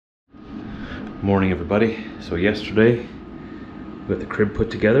Morning everybody. So yesterday we got the crib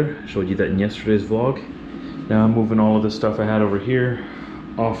put together. Showed you that in yesterday's vlog. Now I'm moving all of the stuff I had over here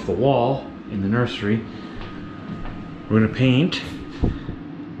off the wall in the nursery. We're gonna paint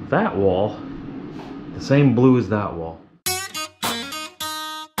that wall the same blue as that wall.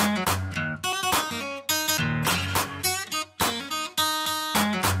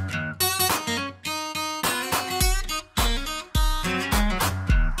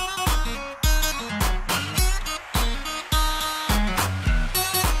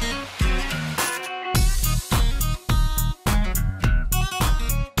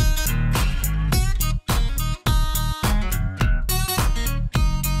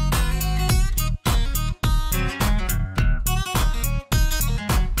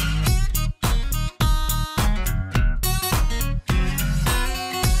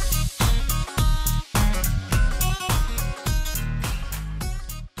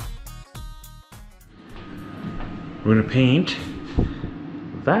 We're gonna paint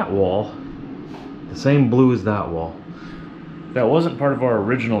that wall the same blue as that wall. That wasn't part of our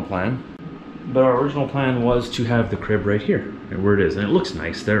original plan, but our original plan was to have the crib right here, and where it is, and it looks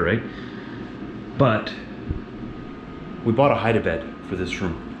nice there, right? But we bought a hide-a-bed for this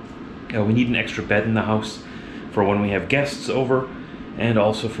room. We need an extra bed in the house for when we have guests over, and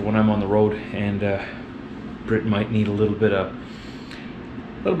also for when I'm on the road, and Britt might need a little bit of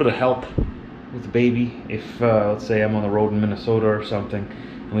help with the baby. If let's say I'm on the road in Minnesota or something,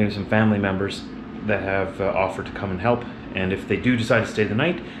 and we have some family members that have offered to come and help, and if they do decide to stay the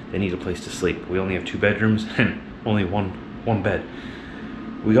night, they need a place to sleep. We only have 2 bedrooms and only one bed.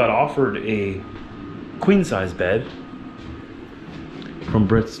 We got offered a queen-size bed from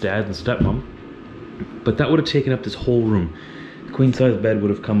Britt's dad and stepmom, but that would have taken up this whole room. The queen-size bed would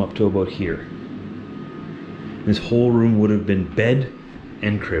have come up to about here. This whole room would have been bed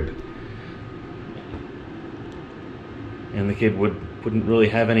and crib. And the kid wouldn't really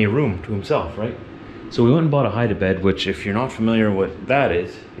have any room to himself, right? So we went and bought a hide-a-bed, which, if you're not familiar with what that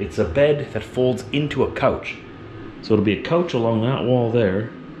is, it's a bed that folds into a couch. So it'll be a couch along that wall there,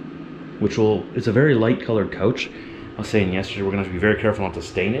 it's a very light colored couch. I was saying yesterday we're gonna have to be very careful not to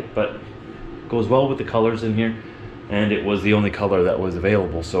stain it, but it goes well with the colors in here, and it was the only color that was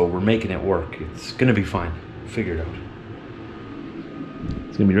available, so we're making it work. It's gonna be fine. Figure it out.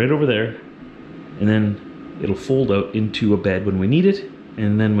 It's gonna be right over there, and then it'll fold out into a bed when we need it,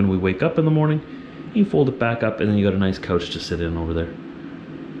 and then when we wake up in the morning, you fold it back up, and then you got a nice couch to sit in over there.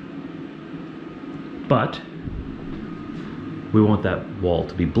 But we want that wall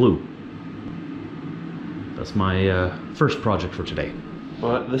to be blue. That's my first project for today.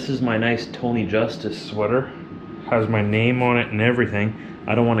 But this is my nice Tony Justice sweater. Has my name on it and everything.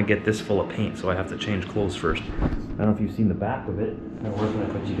 I don't want to get this full of paint, so I have to change clothes first. I don't know if you've seen the back of it. Where can I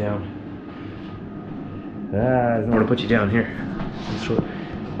put you down? There's nowhere to put you down here. Let's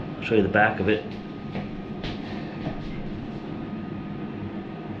show you the back of it.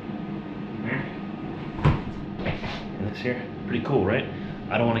 And this here, pretty cool, right?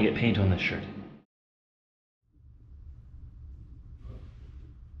 I don't want to get paint on this shirt.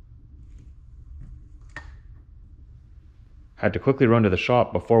 Had to quickly run to the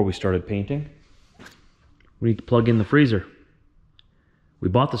shop before we started painting. We need to plug in the freezer. We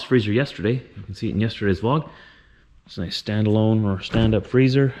bought this freezer yesterday. You can see it in yesterday's vlog. It's a nice standalone or stand-up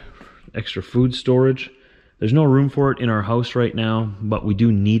freezer, extra food storage. There's no room for it in our house right now, but we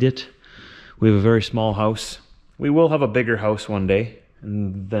do need it. We have a very small house. We will have a bigger house one day,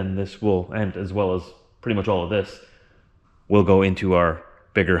 and then this will, and as well as pretty much all of this, will go into our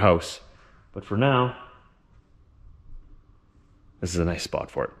bigger house. But for now, this is a nice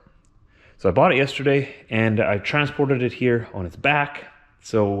spot for it. So I bought it yesterday, and I transported it here on its back.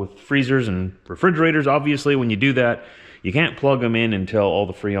 So with freezers and refrigerators, obviously, when you do that, you can't plug them in until all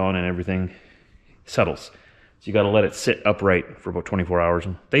the Freon and everything settles. So you got to let it sit upright for about 24 hours.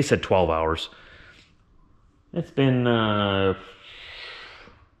 And they said 12 hours. It's been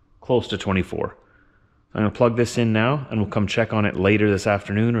close to 24. I'm going to plug this in now, and we'll come check on it later this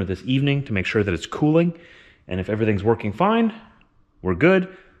afternoon or this evening to make sure that it's cooling. And if everything's working fine, we're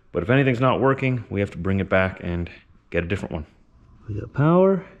good. But if anything's not working, we have to bring it back and get a different one. We got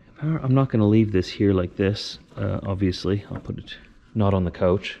power. I'm not going to leave this here like this, obviously. I'll put it not on the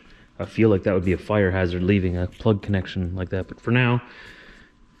couch. I feel like that would be a fire hazard, leaving a plug connection like that. But for now,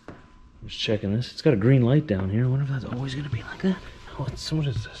 I'm just checking this. It's got a green light down here. I wonder if that's always going to be like that. What is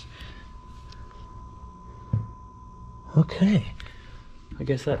this? Okay. I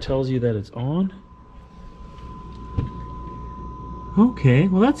guess that tells you that it's on. Okay,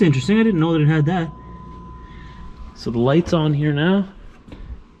 well that's interesting. I didn't know that it had that. So the light's on here now.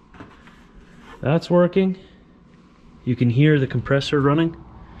 That's working. You can hear the compressor running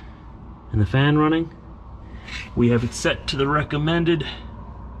and the fan running. We have it set to the recommended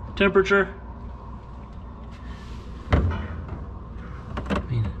temperature. I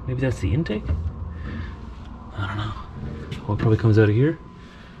mean, maybe that's the intake? I don't know. Well, it probably comes out of here.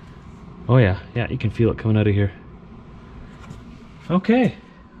 Oh yeah, yeah, you can feel it coming out of here. Okay,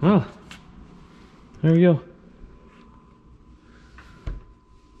 well, there we go.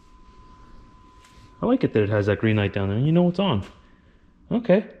 I like it that it has that green light down there and you know it's on.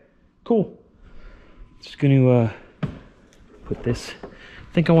 Okay, cool. Just gonna put this,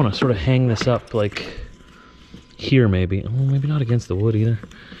 I think I want to sort of hang this up like here maybe. Oh, maybe not against the wood either.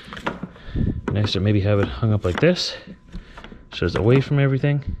 Next, or maybe have it hung up like this, so it's away from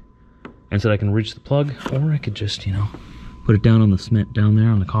everything, and so that I can reach the plug. Or I could just, you know, put it down on the cement down there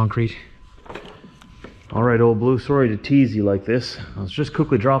on the concrete. All right, old blue, sorry to tease you like this. I was just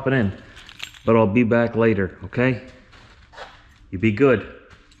quickly dropping in, but I'll be back later, okay? You be good,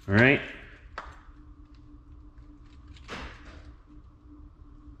 all right?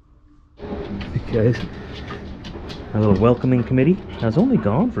 Hey guys, our little welcoming committee has only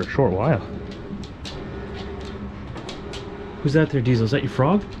gone for a short while. Who's that there, Diesel? Is that your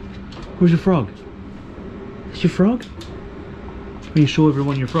frog? Where's your frog? Is your frog? Will you show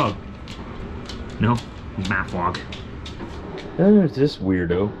everyone your frog? No? My frog. There's this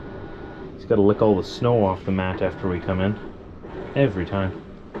weirdo. He's got to lick all the snow off the mat after we come in. Every time.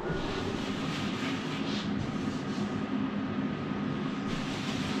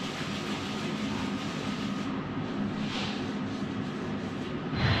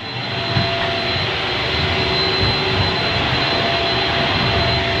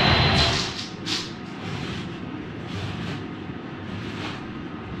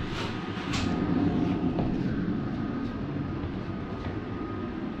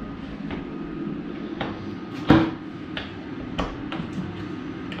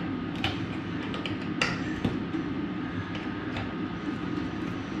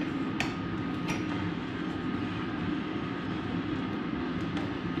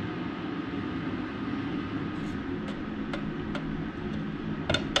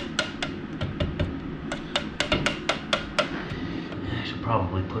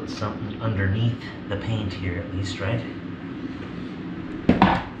 Probably put something underneath the paint here at least, right?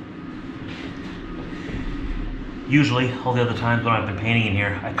 Usually, all the other times when I've been painting in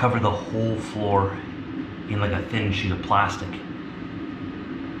here, I cover the whole floor in like a thin sheet of plastic.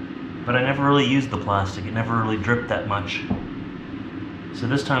 But I never really used the plastic, it never really dripped that much. So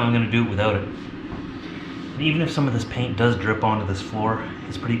this time I'm going to do it without it. And even if some of this paint does drip onto this floor,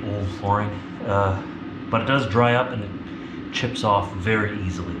 it's pretty old flooring, but it does dry up and it chips off very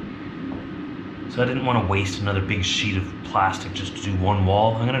easily. So I didn't want to waste another big sheet of plastic just to do one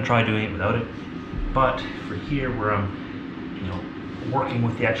wall. I'm going to try doing it without it. But for here where I'm, you know, working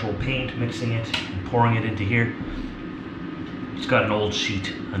with the actual paint, mixing it and pouring it into here, it's got an old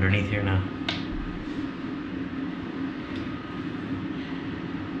sheet underneath here now.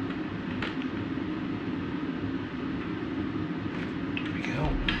 There we go.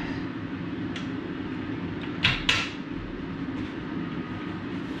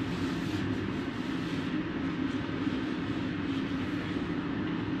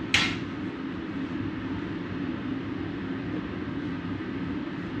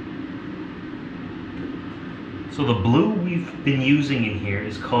 So the blue we've been using in here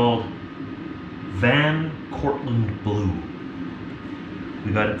is called Van Cortlandt Blue.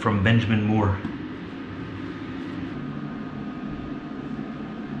 We got it from Benjamin Moore.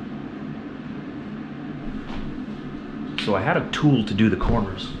 So I had a tool to do the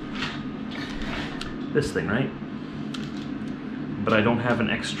corners. This thing, right? But I don't have an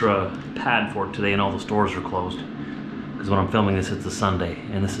extra pad for it today and all the stores are closed. Because when I'm filming this, it's a Sunday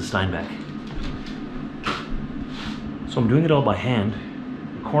and this is Steinbeck. So I'm doing it all by hand.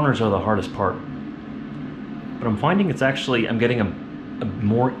 The corners are the hardest part. But I'm finding it's actually, I'm getting a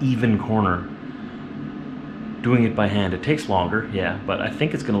more even corner doing it by hand. It takes longer, yeah, but I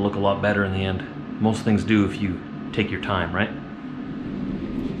think it's gonna look a lot better in the end. Most things do if you take your time, right?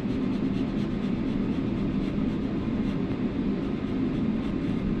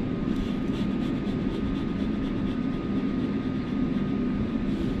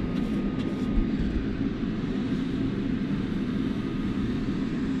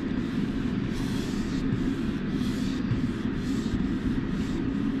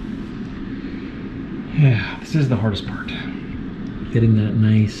 Yeah, this is the hardest part. Getting that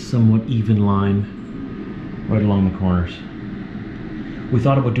nice, somewhat even line right along the corners. We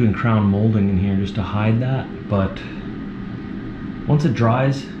thought about doing crown molding in here just to hide that, but Once it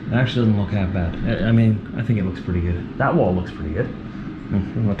dries, it actually doesn't look half bad. I mean, I think it looks pretty good. That wall looks pretty good.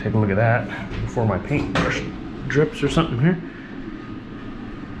 I'm gonna take a look at that before my paintbrush drips or something here.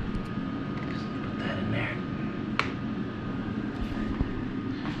 Just put that in there.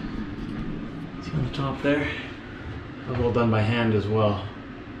 See on the top there? That was all done by hand as well.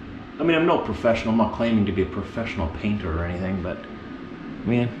 I mean, I'm no professional. I'm not claiming to be a professional painter or anything, but I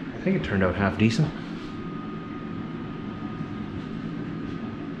mean, I think it turned out half decent.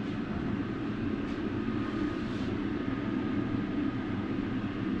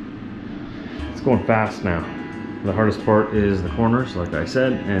 It's going fast now. The hardest part is the corners, like I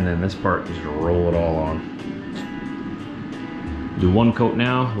said, and then this part is to roll it all on. Do one coat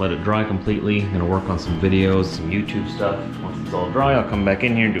now, let it dry completely. I'm gonna work on some videos, some YouTube stuff. Once it's all dry, I'll come back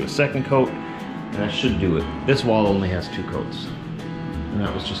in here and do a second coat, and that should do it. This wall only has 2 coats, and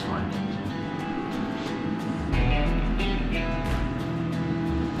that was just fine.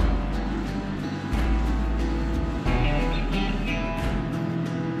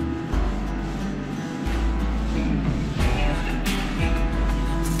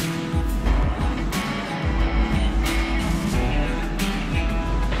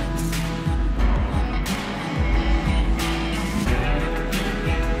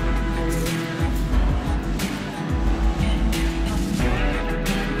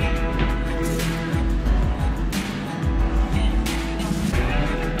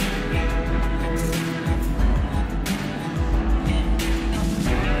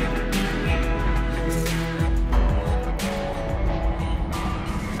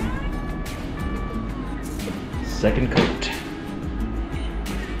 Second coat.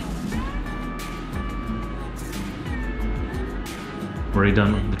 Already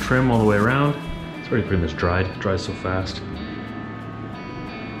done with the trim all the way around. It's already pretty much dried. It dries so fast.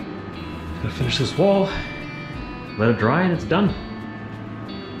 Gotta finish this wall, let it dry, and it's done.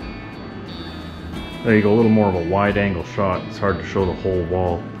 There you go, a little more of a wide angle shot. It's hard to show the whole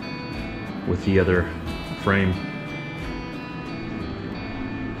wall with the other frame.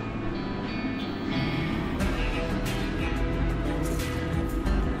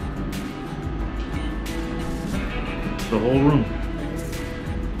 The whole room.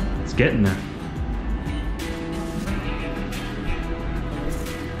 It's getting there.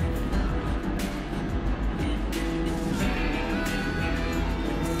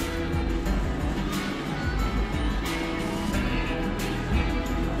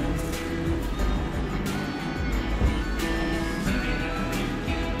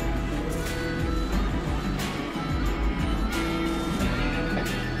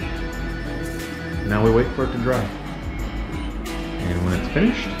 Now we wait for it to dry. And when it's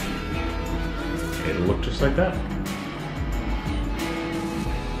finished, it'll look just like that.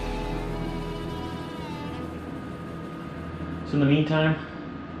 So in the meantime,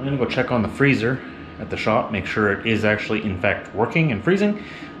 I'm gonna go check on the freezer at the shop, make sure it is actually in fact working and freezing,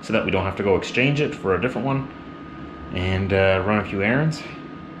 so that we don't have to go exchange it for a different one, and run a few errands.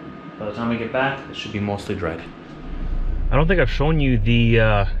 By the time we get back, it should be mostly dried. I don't think I've shown you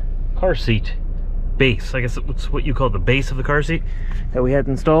the car seat base. I guess it's what you call the base of the car seat that we had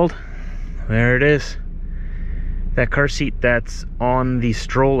installed. There it is. That car seat that's on the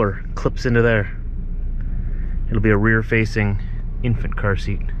stroller clips into there. It'll be a rear facing infant car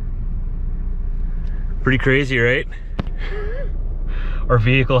seat. Pretty crazy, right? Our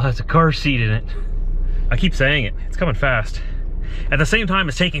vehicle has a car seat in it. I keep saying it, it's coming fast. At the same time,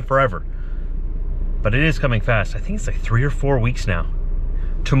 it's taking forever, but it is coming fast. I think it's like 3 or 4 weeks now.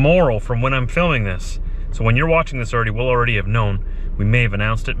 Tomorrow from when I'm filming this, so when you're watching this already, we'll already have known. We may have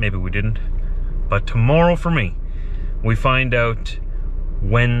announced it, maybe we didn't, but tomorrow for me, we find out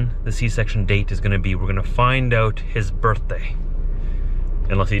when the C-section date is going to be. We're going to find out his birthday,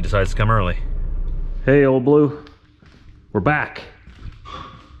 unless he decides to come early. Hey, old blue, we're back.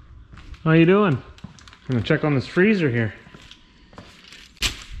 How you doing? I'm gonna check on this freezer here,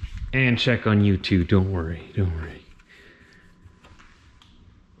 and check on you too. Don't worry, don't worry.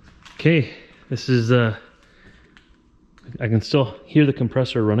 Okay, this is, I can still hear the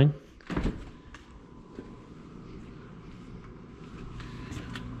compressor running.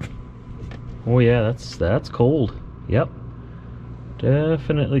 Oh yeah, that's cold. Yep,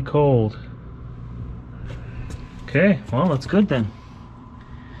 definitely cold. Okay, well, that's good then.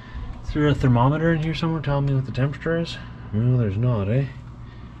 Is there a thermometer in here somewhere telling me what the temperature is? No, there's not, eh?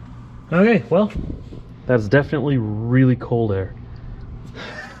 Okay, well, that's definitely really cold air.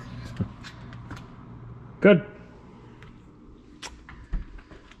 Good.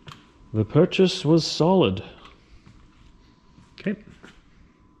 The purchase was solid. Okay.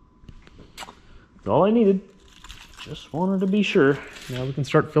 That's all I needed. Just wanted to be sure. Now we can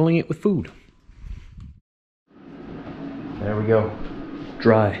start filling it with food. There we go.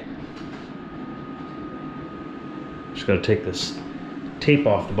 Dry. Just gotta take this tape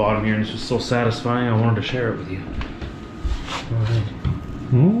off the bottom here, and it's just so satisfying. I wanted to share it with you. All right.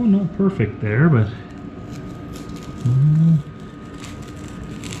 Oh, not perfect there, but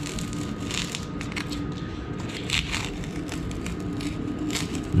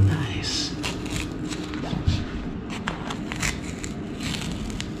nice.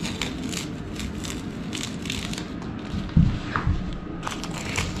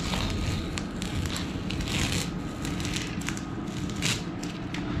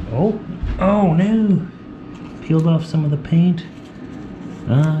 Oh no! Peeled off some of the paint.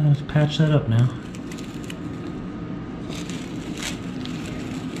 I'm gonna patch that up now.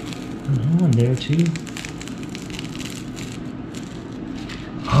 Oh, and there too.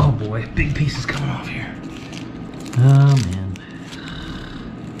 Oh boy, big pieces coming off here. Oh man.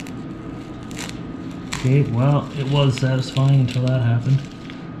 Okay, well, it was satisfying until that happened.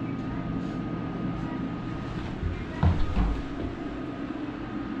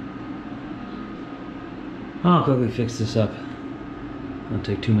 I'll quickly fix this up. It'll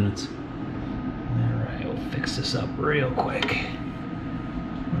take 2 minutes. Alright, we'll fix this up real quick.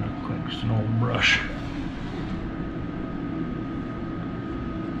 Real quick, just an old brush.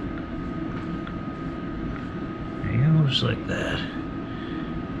 There you go, just like that.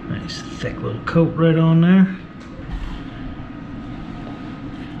 Nice thick little coat right on there.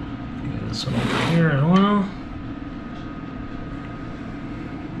 Get this one over here as well.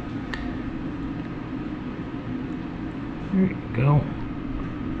 There you go.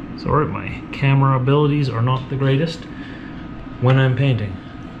 Sorry, my camera abilities are not the greatest when I'm painting.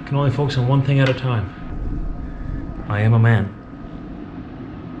 I can only focus on one thing at a time. I am a man.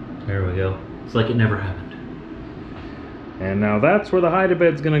 There we go. It's like it never happened. And now that's where the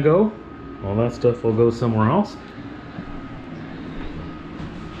hide-a-bed's gonna go. All that stuff will go somewhere else.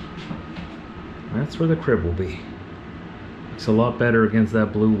 That's where the crib will be. Looks a lot better against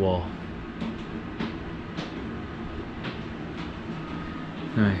that blue wall.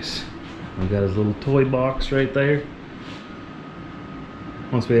 Nice. I've got his little toy box right there.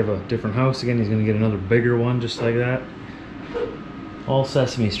 Once we have a different house again, he's gonna get another bigger one just like that. All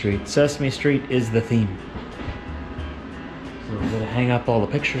Sesame Street. Sesame Street is the theme. So we're gonna hang up all the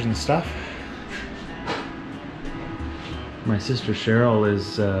pictures and stuff. My sister Cheryl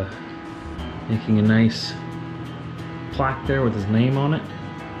is making a nice plaque there with his name on it.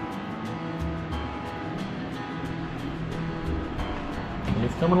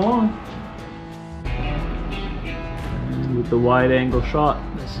 It's coming along. And with the wide angle shot,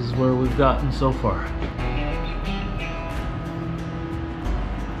 this is where we've gotten so far.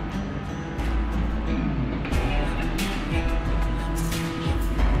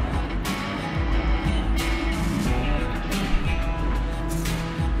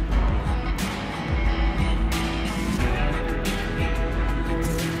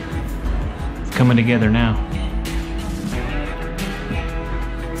 It's coming together now.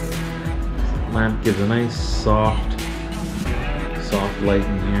 Lamp gives a nice soft light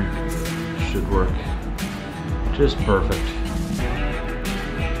in here. Should work just perfect.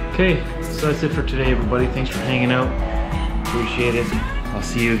 Okay, so that's it for today, everybody. Thanks for hanging out. Appreciate it. I'll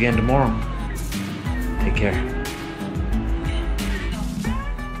see you again tomorrow. Take care.